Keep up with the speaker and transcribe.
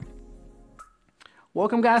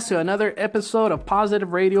Welcome, guys, to another episode of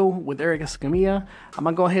Positive Radio with Eric Escamilla. I'm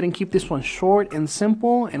going to go ahead and keep this one short and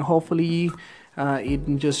simple, and hopefully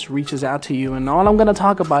it just reaches out to you. And all I'm going to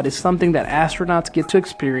talk about is something that astronauts get to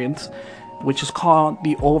experience, which is called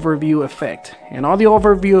the overview effect. And all the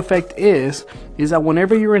overview effect is that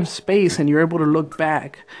whenever you're in space and you're able to look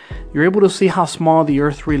back, you're able to see how small the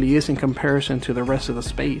Earth really is in comparison to the rest of the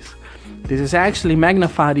space. This is actually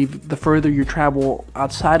magnified the further you travel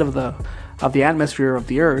outside of the atmosphere of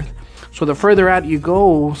the Earth. So the further out you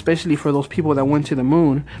go, especially for those people that went to the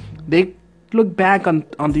moon, they look back on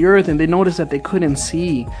the Earth and they notice that they couldn't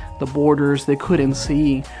see the borders, they couldn't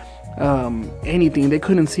see anything, they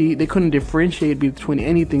couldn't differentiate between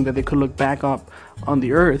anything that they could look back up on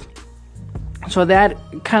the Earth. So that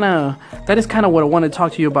is kind of what I want to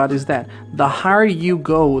talk to you about, is that the higher you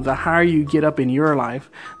go, the higher you get up in your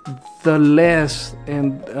life, the less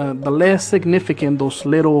significant those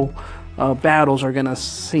little battles are gonna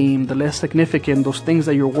seem, the less significant those things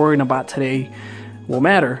that you're worrying about today will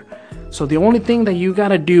matter. So the only thing that you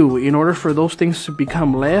gotta do in order for those things to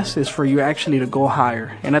become less is for you actually to go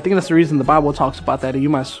higher. And I think that's the reason the Bible talks about that you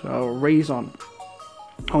must raise on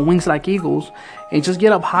wings like eagles and just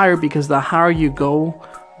get up higher, because the higher you go,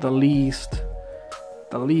 the least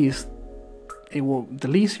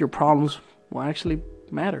your problems will actually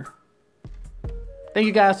matter. Thank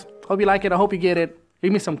you, guys. Hope you like it. I hope you get it.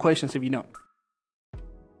 Leave me some questions if you know.